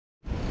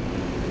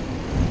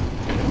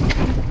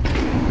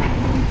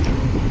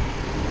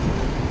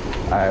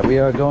Alright, we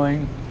are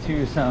going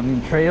to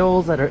some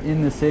trails that are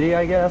in the city,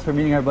 I guess. We're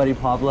meeting our buddy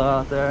Pablo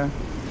out there.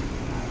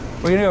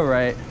 We're gonna go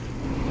right.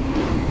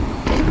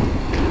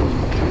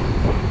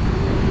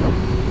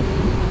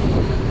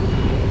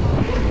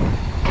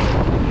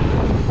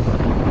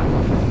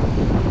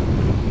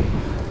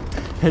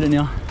 Hit it,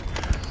 Neil.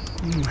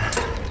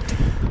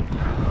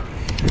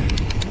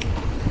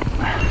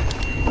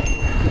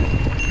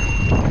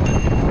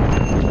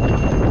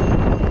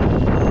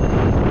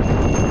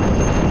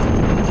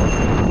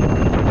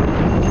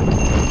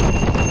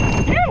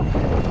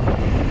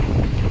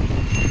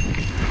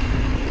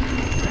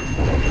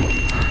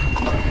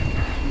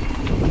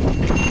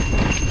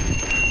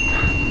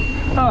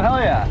 Oh,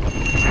 hell yeah.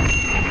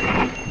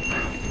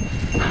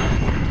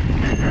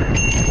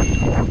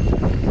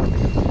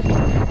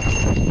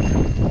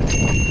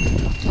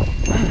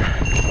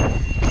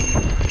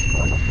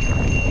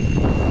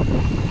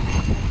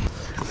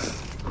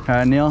 All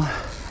right, Neil.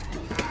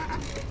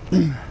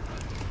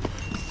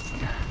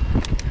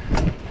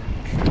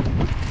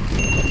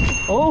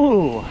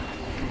 Oh,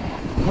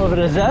 a little bit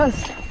of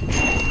zest.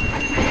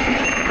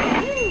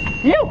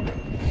 You.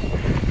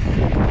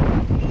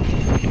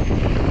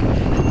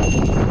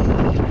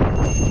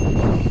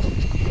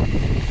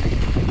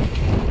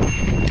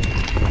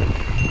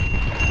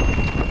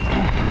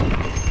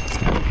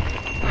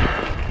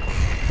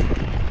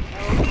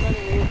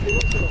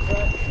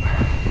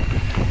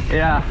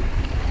 Yeah.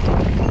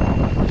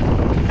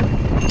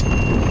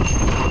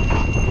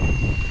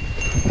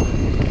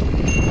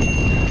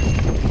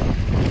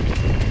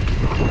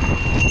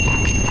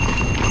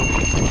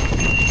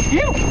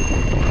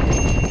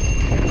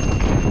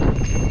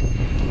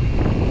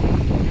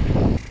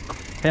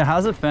 Yeah,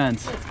 how's it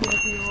fence?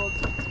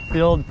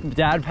 The old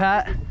dad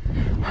pat?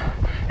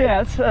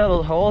 Yeah,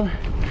 it'll hold.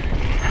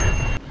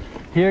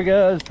 Here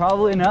goes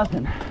probably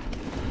nothing.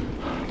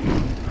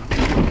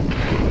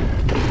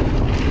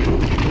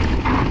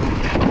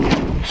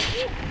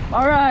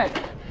 All right,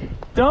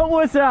 don't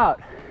wuss out.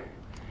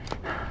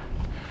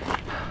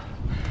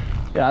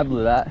 Yeah, I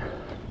blew that.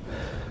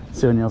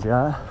 See what Neil's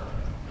got.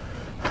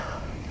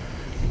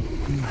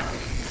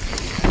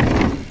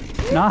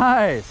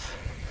 Nice.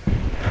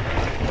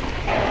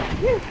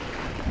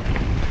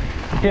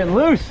 Getting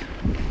loose.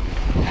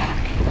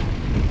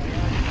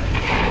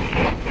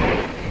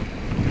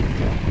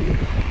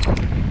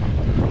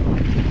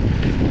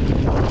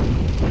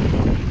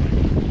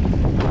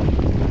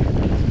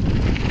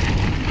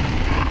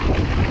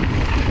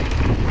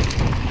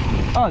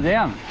 Oh,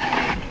 damn.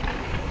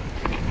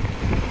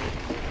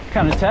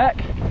 Kind of tech.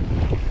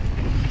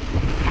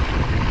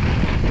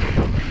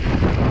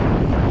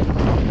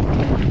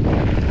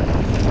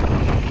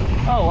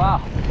 Oh,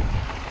 wow.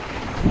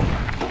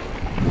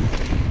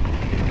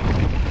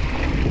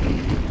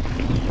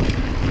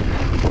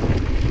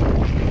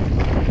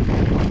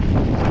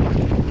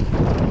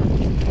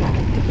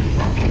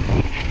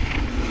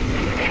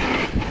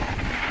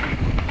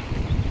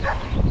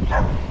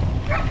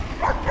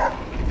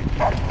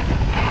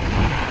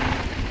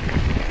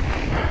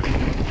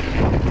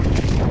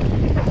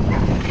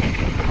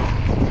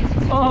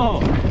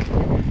 Oh.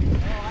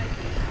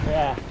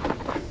 Yeah.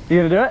 You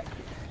gonna do it?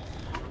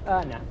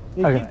 No.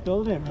 They Okay. keep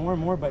building it more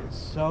and more, but it's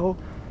so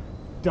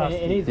dusty.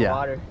 It needs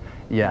water.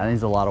 Yeah, it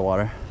needs a lot of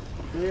water.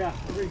 Yeah,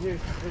 over here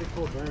is a pretty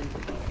cool burn.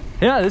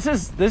 Yeah, this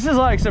is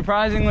like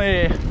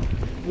surprisingly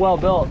well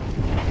built.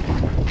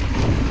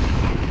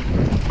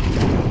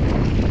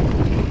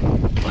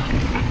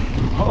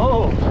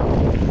 Oh.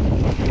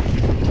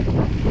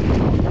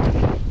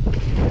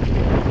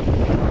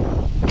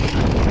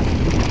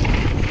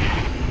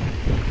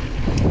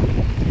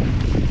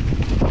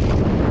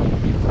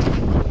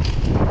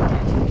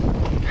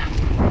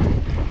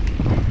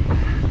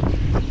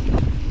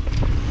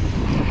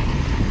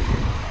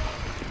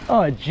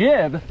 Oh, a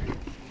jib.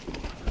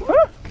 Woo.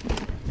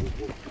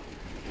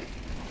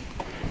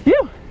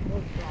 You.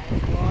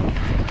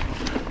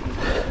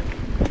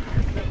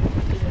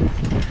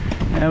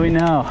 Yeah, we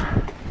know.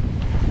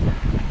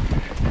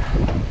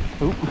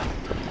 Oop.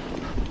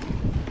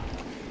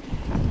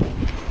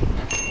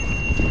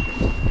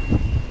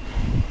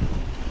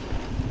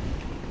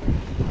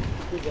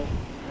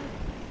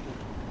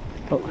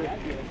 Oh,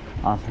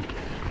 awesome.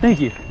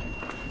 Thank you.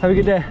 Have a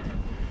good day.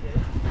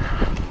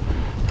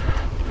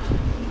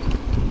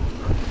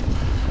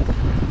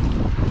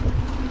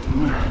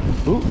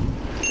 Ooh.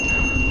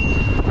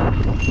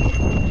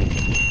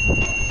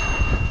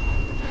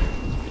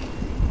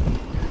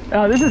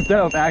 Oh, this is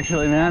dope,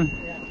 actually, man.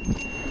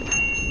 Yeah.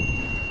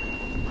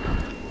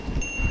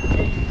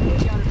 Hey, you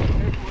really gotta be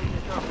careful when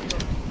you're dropping.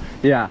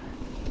 Yeah.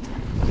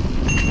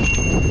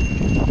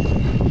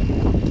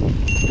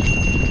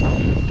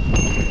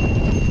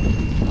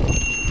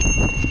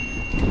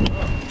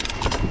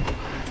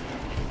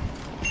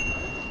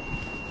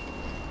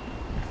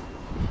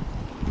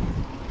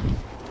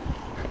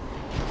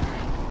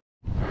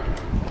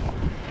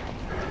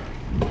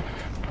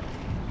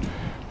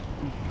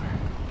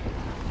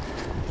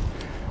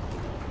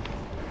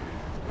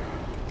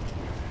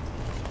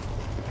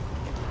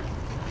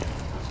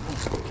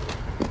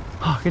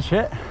 Good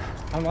shit.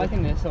 I'm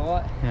liking this a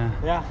lot. Yeah.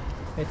 Yeah.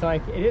 It's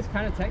like, it is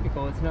kind of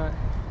technical. It's not,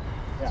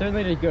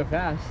 certainly to go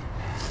fast.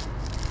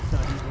 It's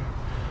not easy.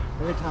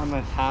 Every time I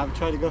have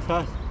tried to go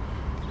fast,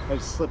 I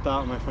just slip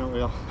out my front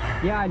wheel.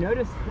 Yeah, I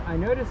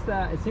noticed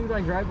that it seems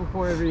like right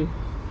before every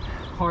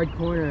hard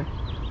corner,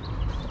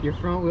 your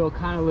front wheel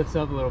kind of lifts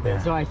up a little bit.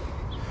 Yeah. So like,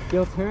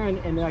 you'll turn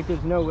and like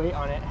there's no weight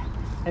on it.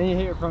 And then you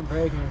hit your front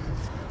brake and it's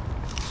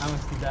just, I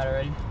almost did that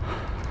already.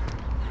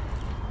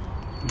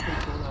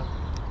 Pretty cool though.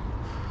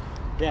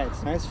 Yeah,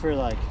 it's nice for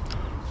like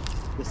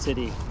the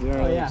city. You know,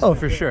 Oh, yeah. Oh,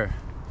 for sure.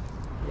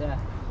 Yeah.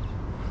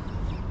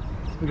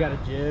 We got a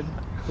jib.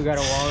 We got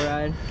a wall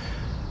ride.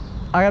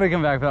 I gotta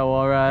come back for that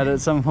wall ride at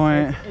some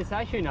point. It's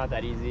actually not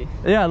that easy.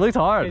 Yeah, it looked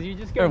hard. 'Cause you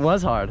just go, It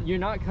was hard. You're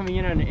not coming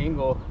in at an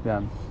angle.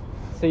 Yeah.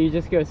 So you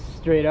just go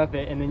straight up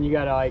it and then you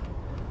gotta like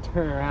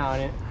turn around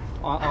it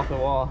off the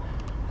wall.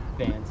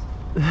 Fans.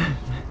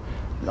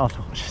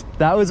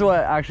 That was what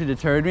actually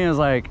deterred me. I was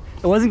like,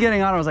 it wasn't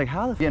getting on. I was like,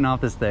 how the f getting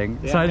off this thing?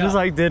 Yeah, so I just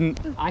like didn't.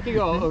 I could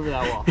go over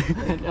that wall.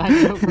 I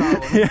have no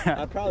problem. Yeah.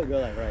 I'd probably go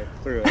like right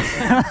through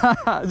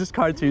it. Just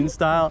cartoon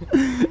style.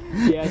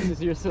 Yeah, it's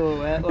just your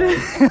silhouette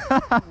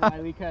like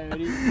Wile E.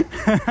 Coyote.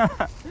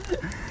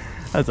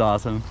 That's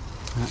awesome.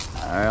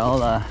 All right,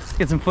 I'll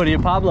get some footy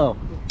of Pablo.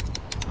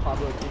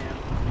 Pablo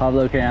Cam.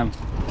 Pablo Cam.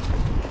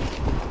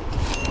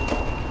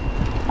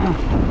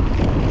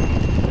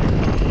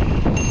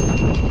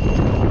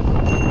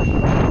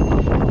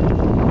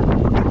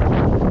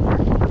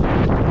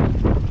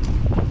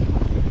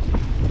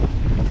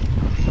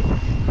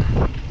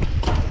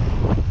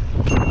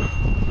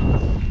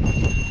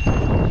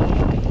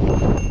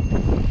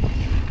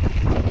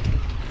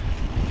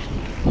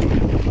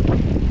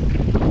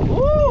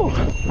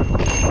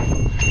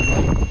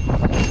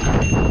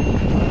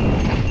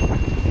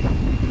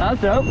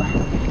 That's dope.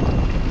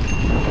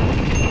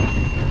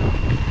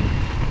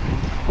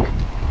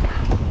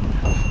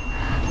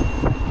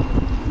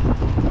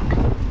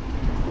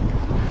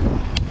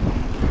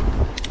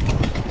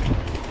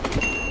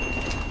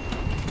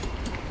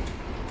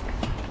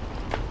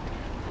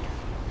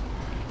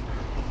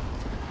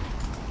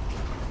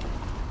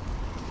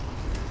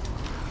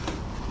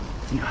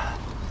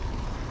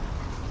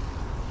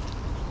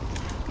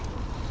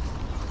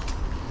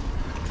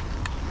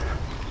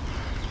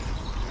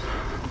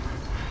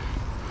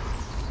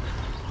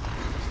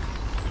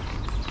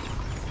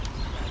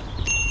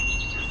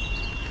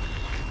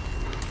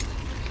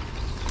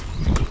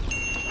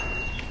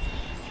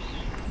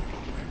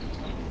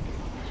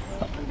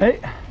 Hey,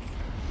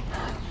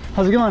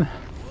 how's it going?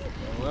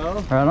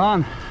 Well, Right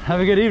on. Have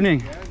a good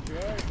evening. yeah,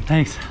 enjoy.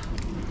 Thanks.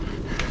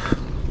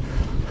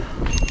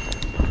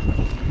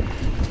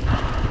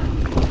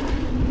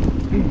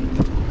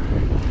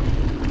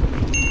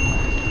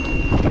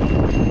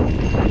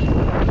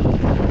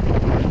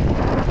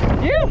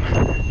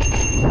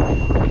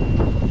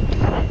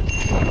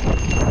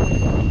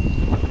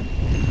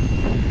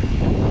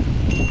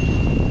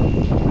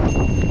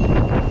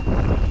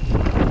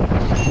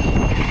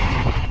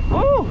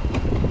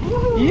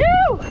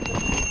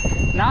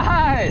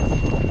 Nice!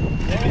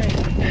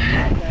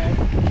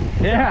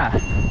 Yeah.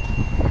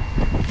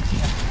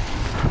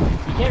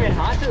 You came in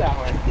hot to that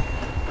one.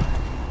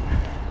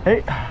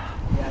 Hey.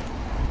 Yeah.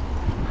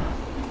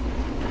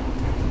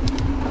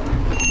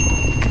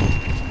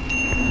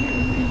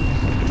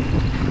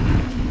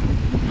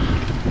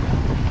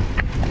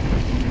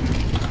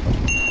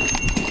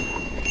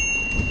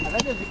 I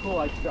bet there's a cool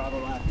like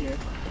Strava lap here.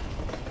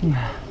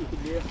 You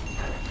could do.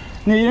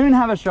 No, you don't even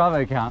have a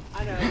Strava account.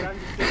 I know, but I'm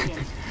just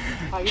thinking.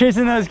 Like,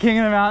 Chasing those king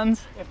of the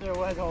mountains. if there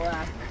was a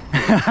lap,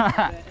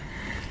 I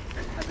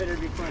bet it'd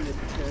be fun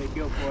to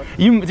go for.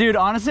 You, dude,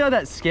 honestly,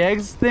 that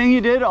Skeggs thing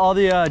you did, all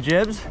the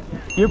jibs,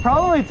 you're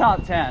probably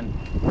top 10.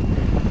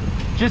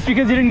 Just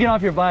because you didn't get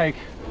off your bike.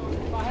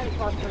 If I had a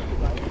cross-country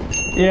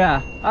bike.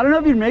 Yeah. I don't know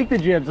if you'd make the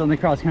jibs on the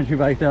cross-country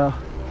bike, though.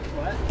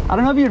 What? I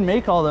don't know if you'd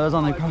make all those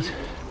on the cross.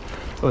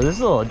 Oh, this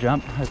is a little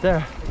jump right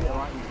there.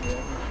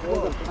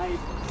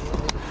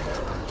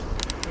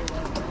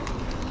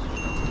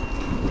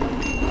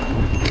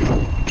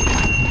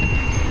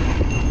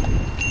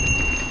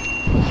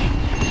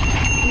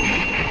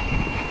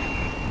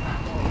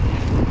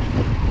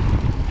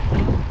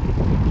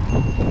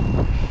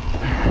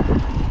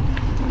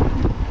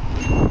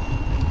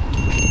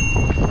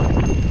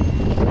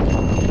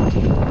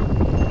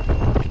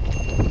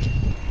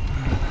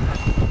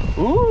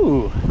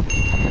 Ooh.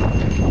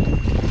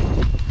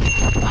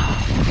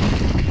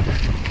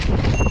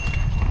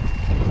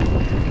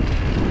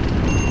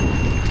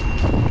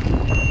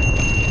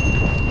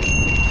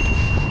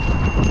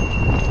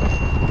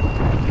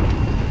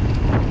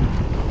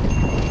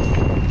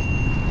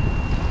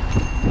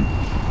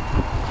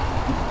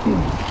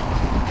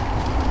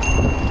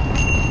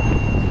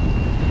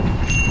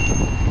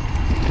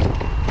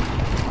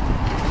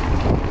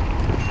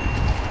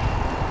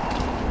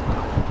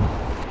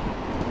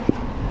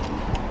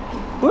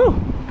 Woo!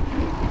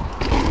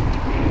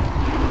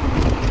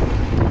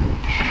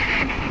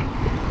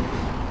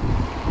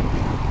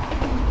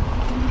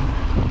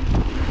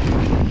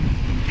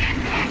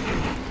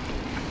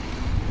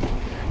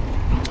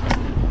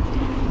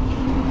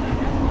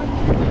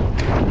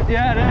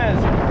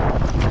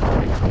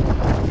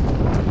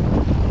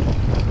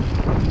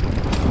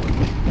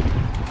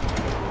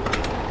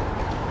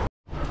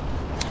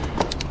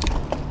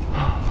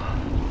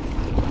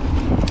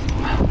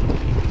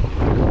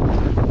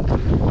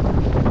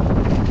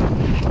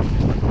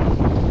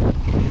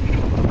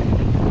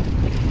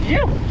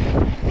 You.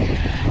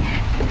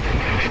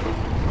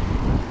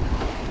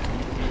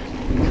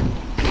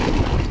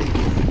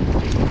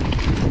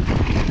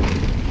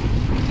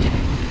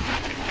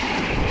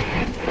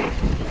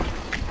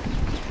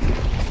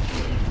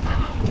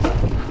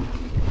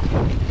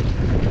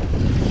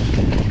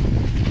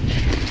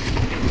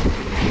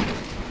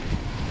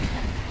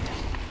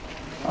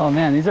 Oh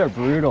man, these are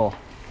brutal.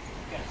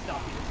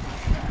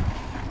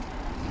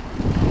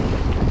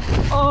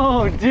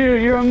 Oh,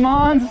 dude, you're a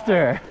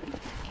monster.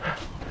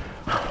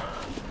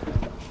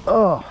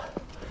 Oh,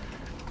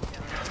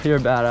 you're a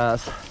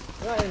badass.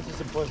 It's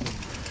just a pussy.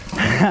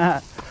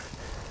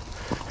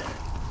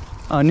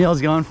 Oh,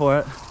 Neil's going for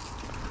it.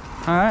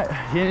 All right,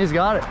 he's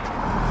got it.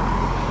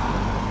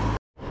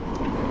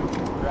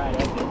 Right,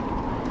 okay.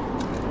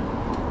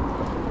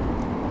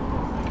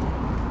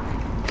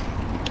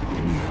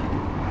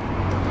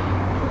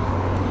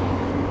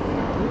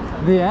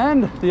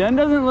 The end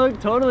doesn't look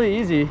totally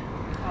easy.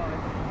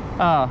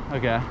 Oh,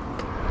 okay.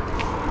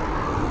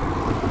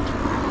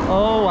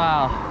 Oh,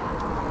 wow.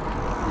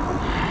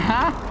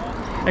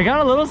 It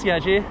got a little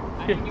sketchy.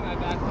 I didn't get my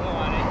back low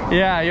on it.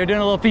 Yeah, you're doing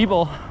a little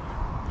people.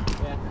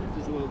 Yeah,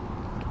 just a little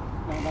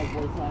mountain bike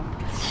board slide.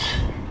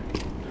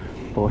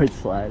 Board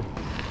slide.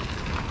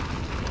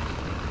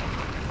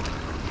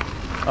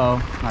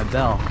 Oh, my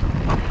bell.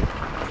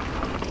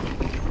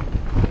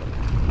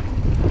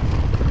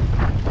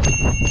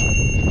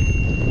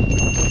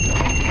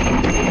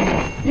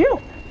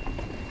 You.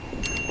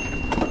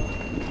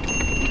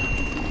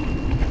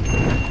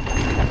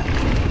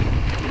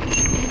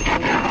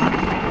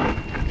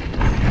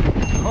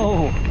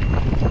 Oh.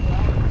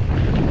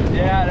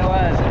 Yeah, it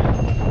was.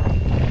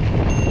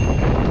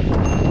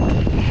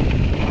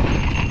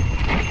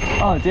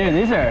 Oh, dude,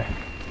 these are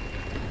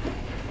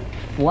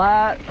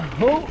flat.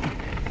 Oh.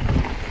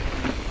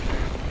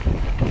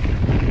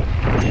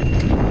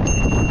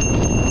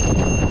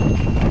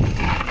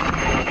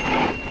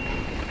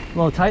 A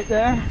little tight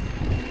there.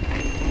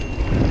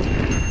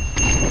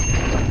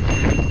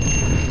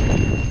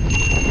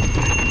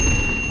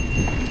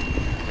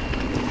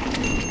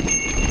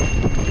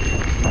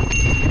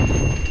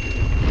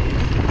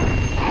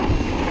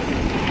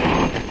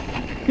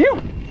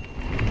 You.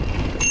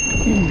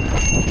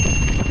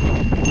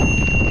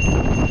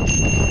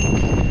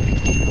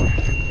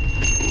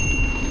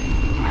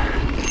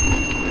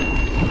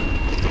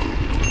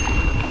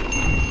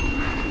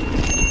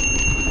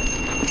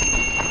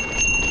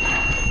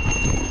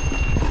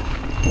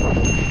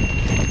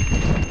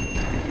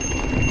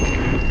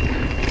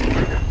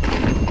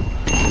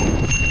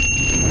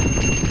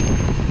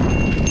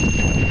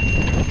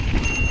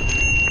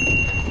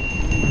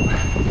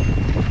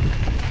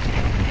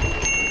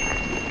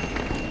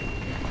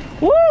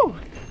 Woo!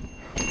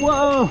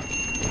 Whoa!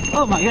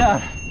 Oh my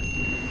God!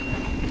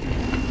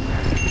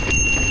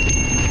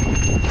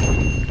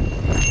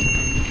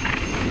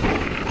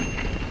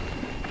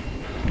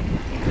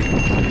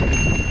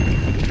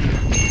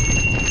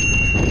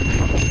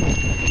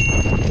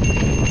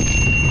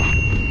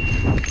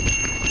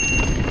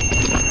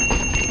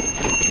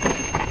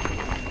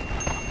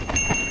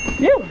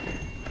 You!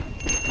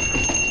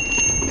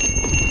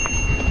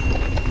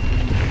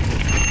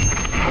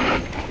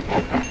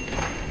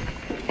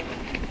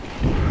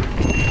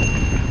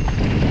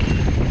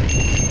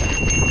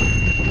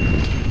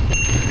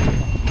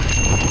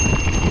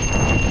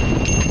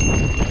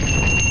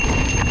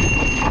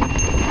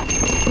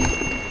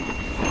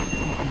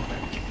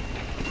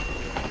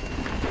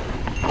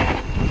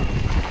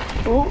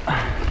 Oh.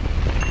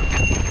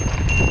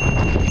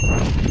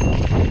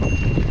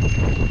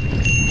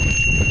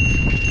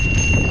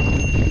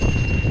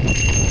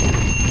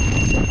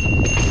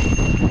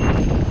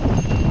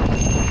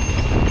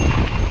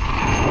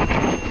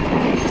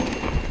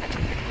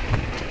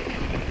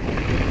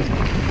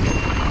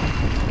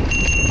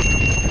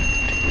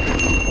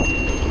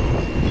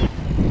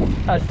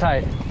 That's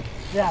tight.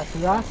 Yeah, so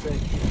that's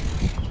sick.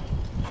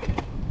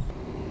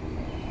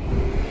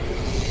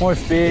 More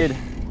speed.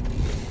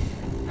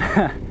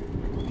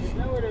 There's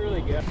nowhere to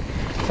really go.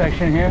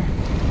 Section here.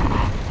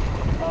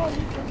 Oh,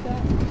 you took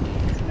that?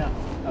 No.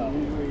 Oh.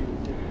 Usually you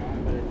take it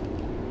on, but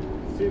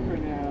it's super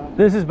narrow.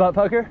 This is butt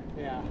pucker?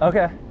 Yeah.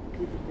 Okay.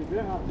 We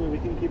don't have to, we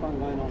can keep on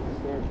going on the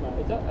stairs, but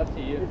It's up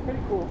to you. it's pretty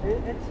cool.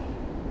 It's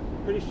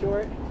pretty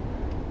short,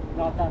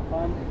 not that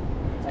fun.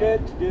 It's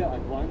good to do it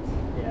like once.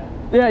 Yeah.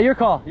 Yeah, your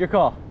call. Your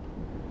call.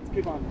 Let's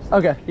keep on.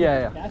 Okay.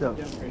 Yeah, That's yeah. a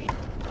jump pressure.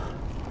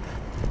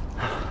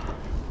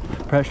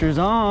 Pressure's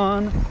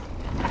on.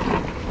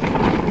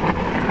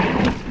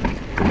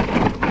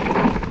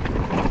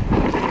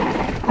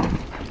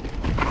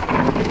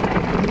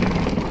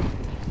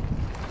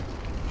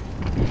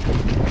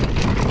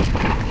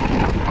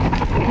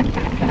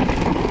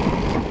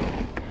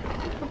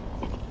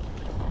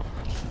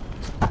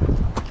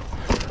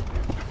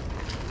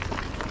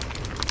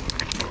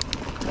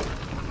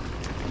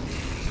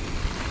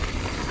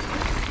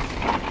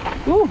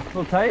 Ooh, a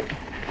little tight.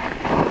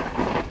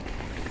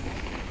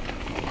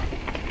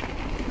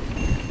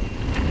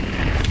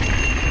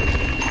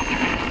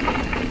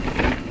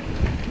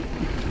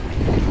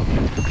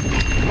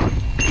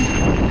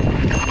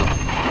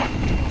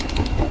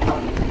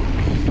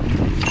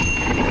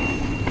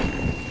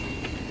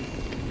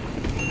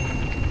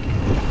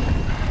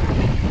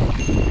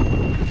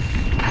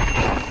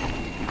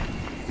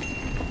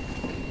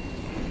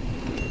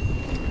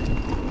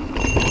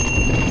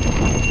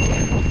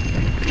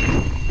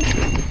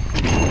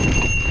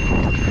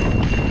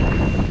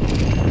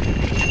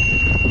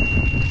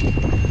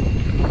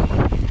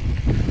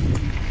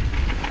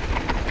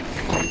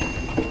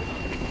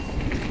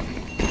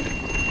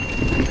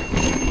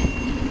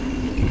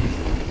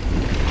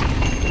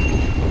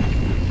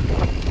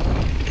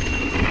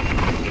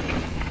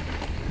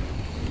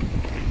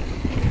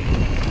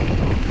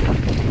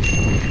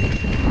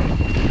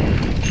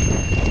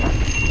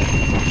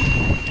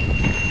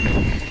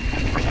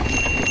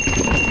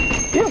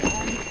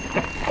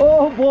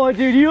 Boy,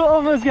 dude, you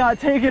almost got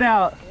taken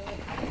out.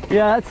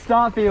 Yeah, that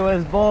stoppie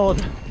was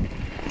bold.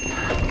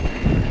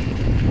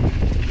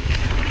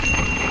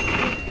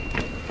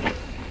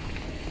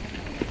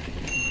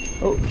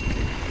 Oh,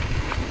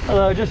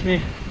 hello, just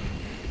me.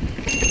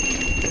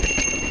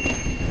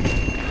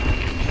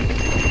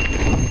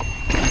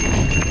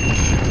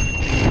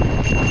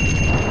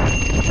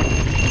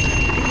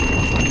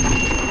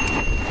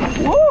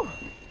 Woo!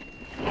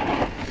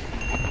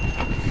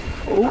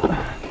 Oh.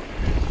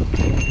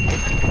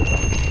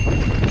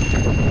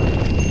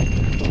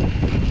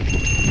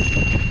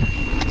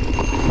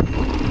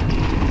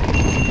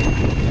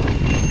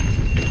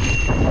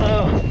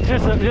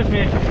 Just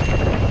me.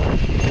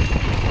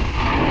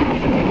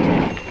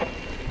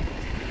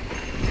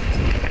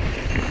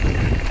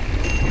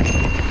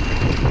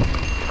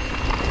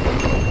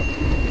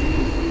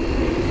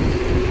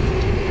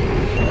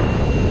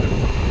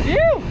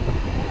 You.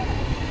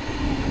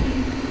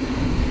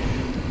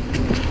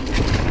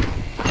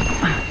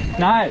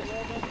 Nice.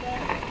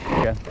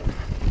 Okay.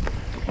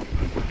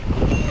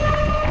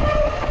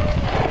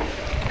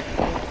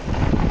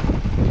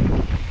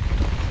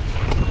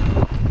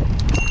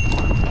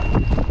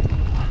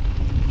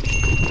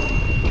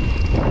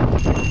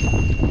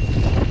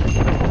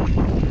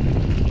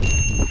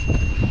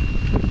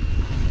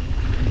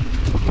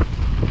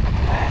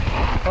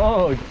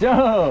 Oh,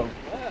 dope.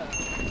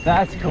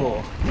 That's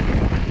cool.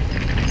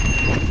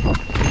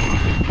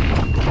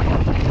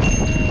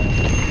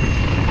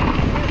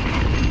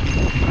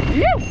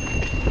 You.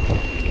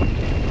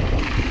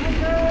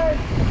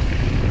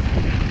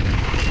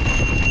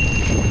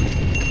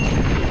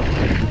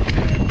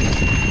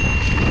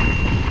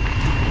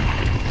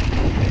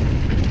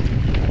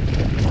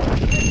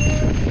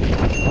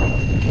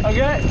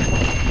 Okay.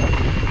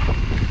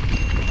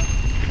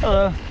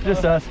 Hello,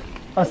 just us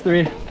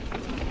three.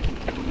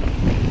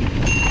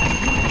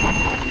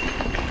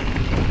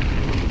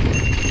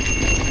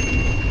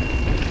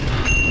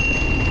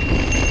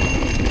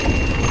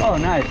 Oh,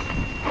 nice.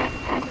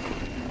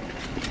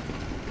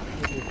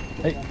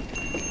 Hey.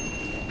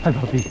 Hi,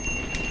 puppy.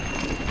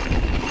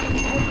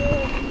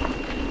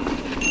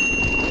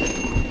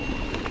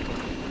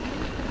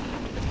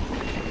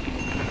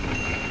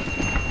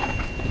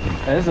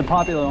 Hey, this is a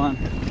popular one.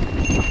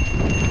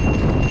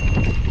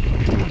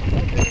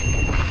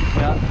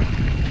 Yeah.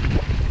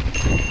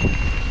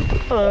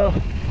 Hello.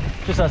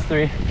 Just us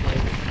three.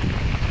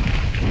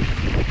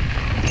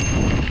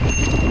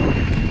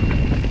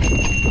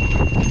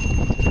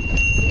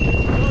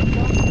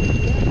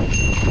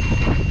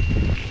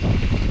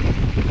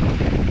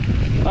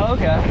 Oh,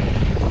 okay.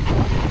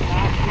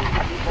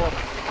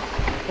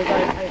 Because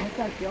I hit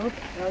that jump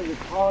and I was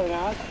just hauling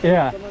out.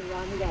 Yeah. Someone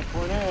around me got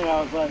cornered and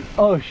I was like,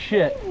 Oh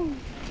shit.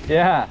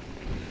 Yeah.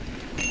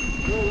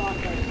 really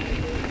lost that.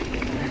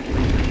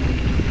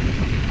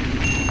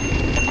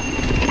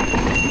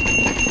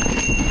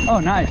 Oh,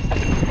 nice.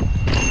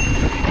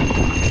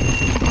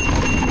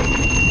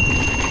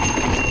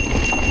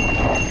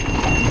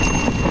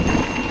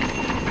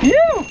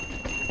 You.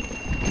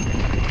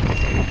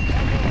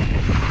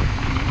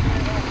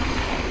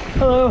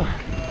 Hello.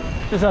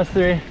 Just us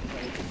three.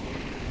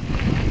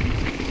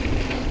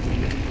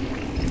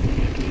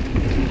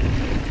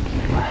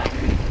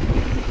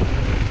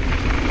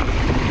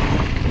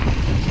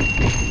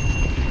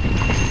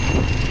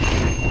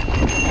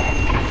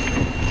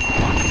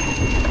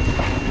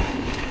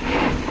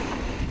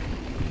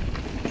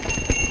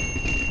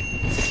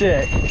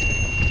 Sick. There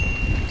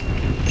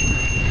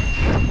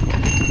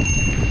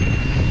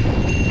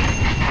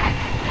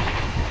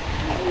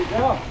you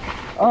go.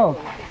 Oh,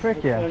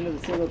 frick yeah. Under the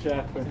single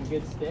track for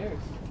Good stairs.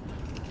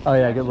 Oh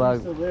yeah, good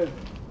luck. to live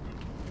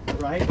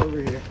right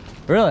over here.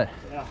 Really?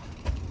 Yeah.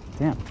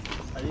 Damn.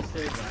 Are these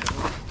stairs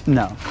drivable?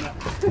 No.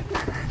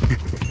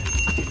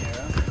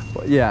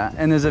 Well, yeah,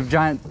 and there's a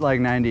giant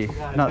like 90.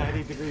 Got a No,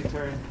 90-degree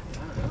turn. I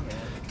don't know,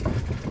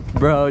 man.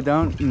 bro,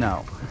 don't.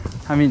 No.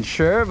 I mean,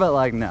 sure, but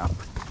like no.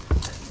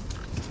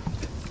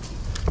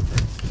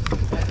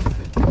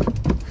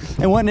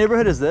 And what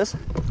neighborhood is this? This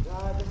is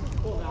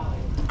Coal Valley.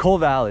 Coal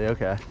Valley.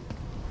 Okay.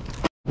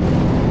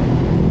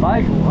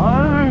 Bike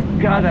life?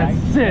 God, that's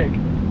sick.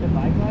 The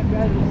bike life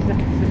guys are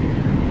sexy.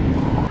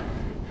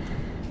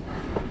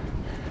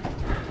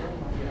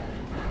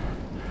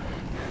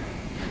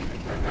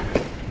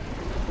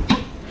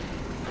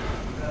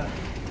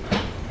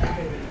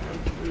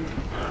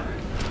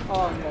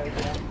 Oh,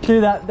 yeah.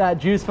 Dude, that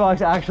juice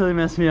box actually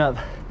messed me up.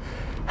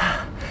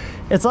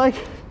 It's like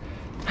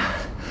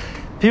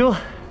people.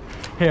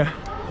 Here,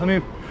 let me.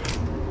 Are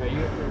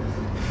you at first?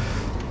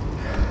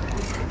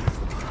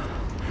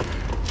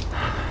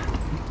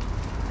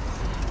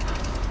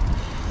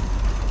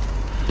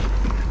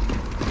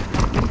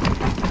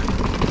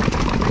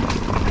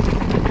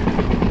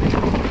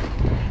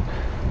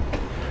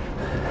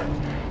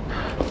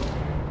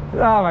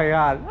 Oh my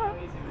god.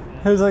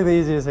 It was like the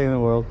easiest thing in the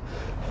world.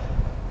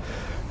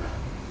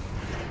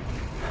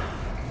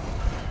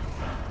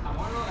 I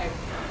want to like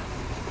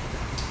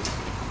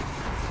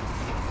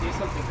do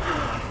something cool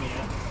like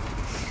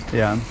me.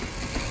 Yeah.